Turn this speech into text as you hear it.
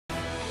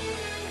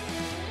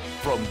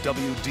From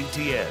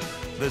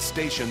WDTN, the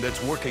station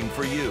that's working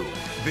for you,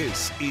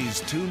 this is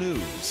 2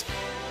 News.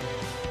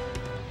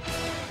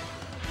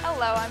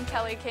 Hello, I'm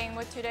Kelly King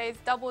with today's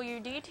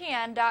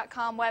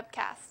WDTN.com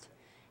webcast.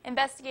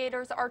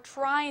 Investigators are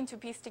trying to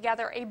piece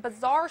together a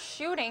bizarre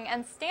shooting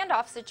and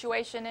standoff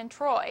situation in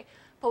Troy.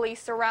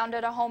 Police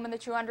surrounded a home in the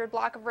 200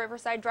 block of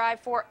Riverside Drive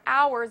for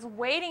hours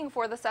waiting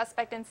for the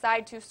suspect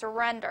inside to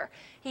surrender.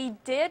 He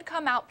did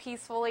come out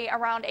peacefully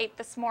around 8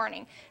 this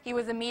morning. He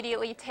was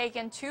immediately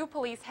taken to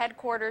police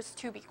headquarters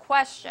to be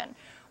questioned.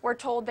 We're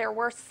told there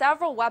were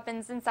several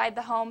weapons inside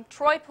the home.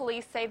 Troy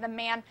police say the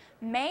man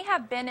may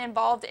have been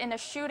involved in a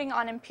shooting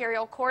on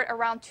Imperial Court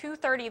around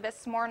 2:30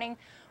 this morning.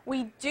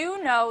 We do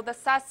know the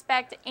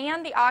suspect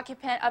and the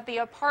occupant of the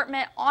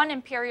apartment on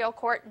Imperial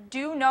Court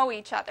do know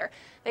each other.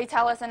 They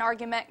tell us an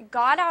argument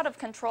got out of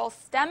control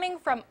stemming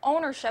from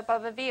ownership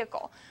of a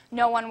vehicle.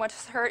 No one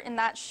was hurt in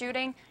that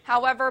shooting.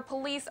 However,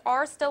 police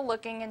are still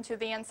looking into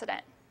the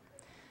incident.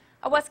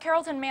 A West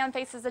Carrollton man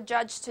faces a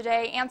judge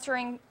today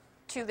answering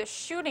to the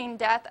shooting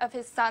death of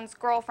his son's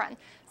girlfriend.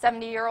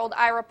 70-year-old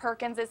Ira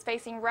Perkins is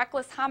facing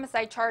reckless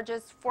homicide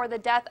charges for the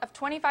death of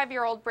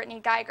 25-year-old Brittany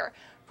Geiger.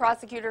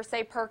 Prosecutors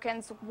say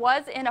Perkins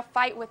was in a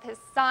fight with his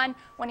son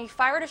when he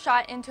fired a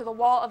shot into the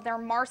wall of their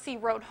Marcy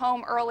Road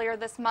home earlier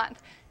this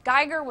month.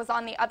 Geiger was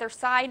on the other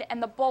side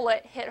and the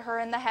bullet hit her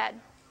in the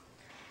head.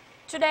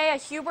 Today, a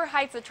Huber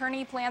Heights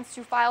attorney plans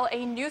to file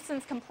a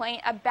nuisance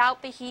complaint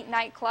about the Heat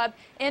nightclub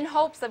in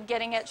hopes of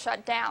getting it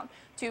shut down.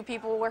 2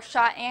 people were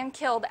shot and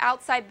killed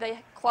outside the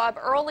club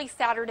early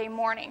Saturday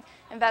morning.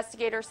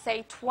 Investigators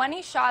say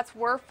 20 shots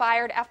were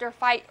fired after a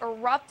fight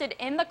erupted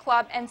in the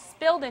club and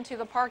spilled into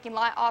the parking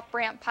lot off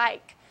Brant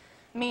Pike.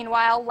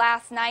 Meanwhile,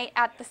 last night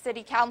at the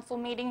city council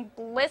meeting,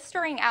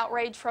 blistering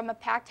outrage from a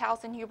packed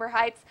house in Huber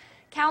Heights.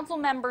 Council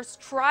members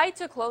tried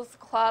to close the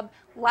club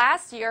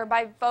last year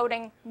by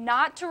voting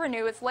not to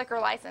renew its liquor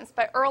license,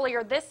 but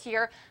earlier this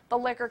year, the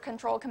Liquor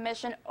Control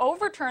Commission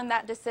overturned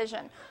that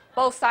decision.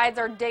 Both sides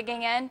are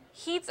digging in,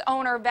 Heat's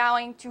owner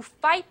vowing to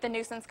fight the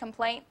nuisance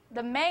complaint,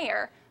 the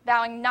mayor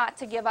vowing not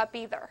to give up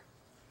either.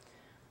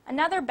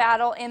 Another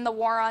battle in the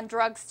war on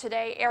drugs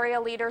today.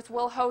 Area leaders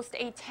will host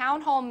a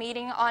town hall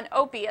meeting on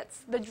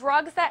opiates, the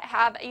drugs that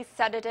have a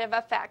sedative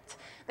effect.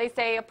 They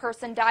say a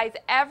person dies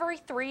every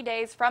 3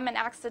 days from an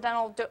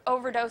accidental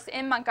overdose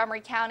in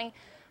Montgomery County.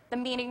 The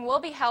meeting will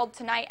be held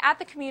tonight at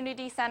the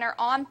community center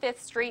on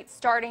 5th Street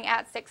starting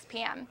at 6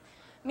 p.m.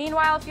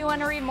 Meanwhile, if you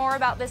want to read more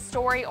about this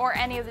story or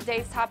any of the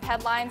day's top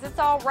headlines, it's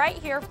all right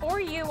here for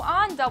you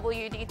on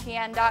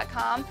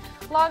WDTN.com.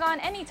 Log on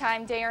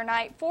anytime, day or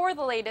night, for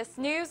the latest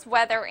news,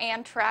 weather,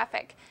 and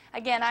traffic.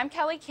 Again, I'm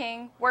Kelly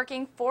King,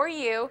 working for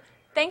you.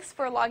 Thanks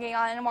for logging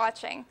on and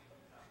watching.